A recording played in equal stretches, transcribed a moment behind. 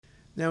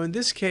Now, in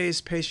this case,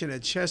 patient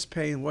had chest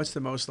pain. What's the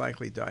most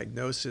likely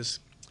diagnosis?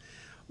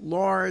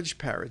 Large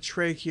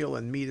paratracheal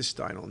and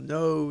mediastinal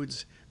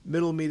nodes,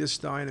 middle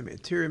mediastinum,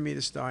 anterior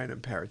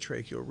mediastinum,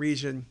 paratracheal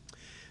region.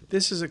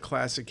 This is a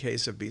classic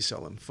case of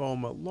B-cell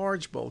lymphoma.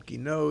 Large, bulky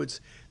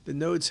nodes. The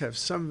nodes have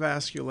some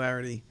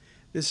vascularity.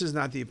 This is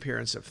not the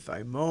appearance of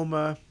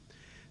thymoma.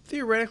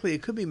 Theoretically,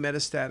 it could be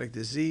metastatic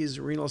disease.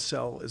 Renal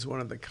cell is one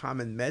of the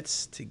common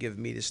mets to give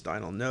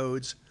mediastinal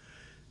nodes.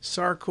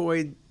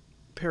 Sarcoid,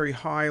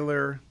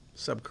 perihilar,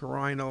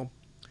 subcarinal.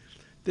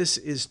 This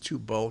is too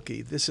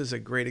bulky. This is a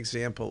great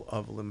example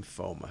of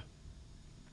lymphoma.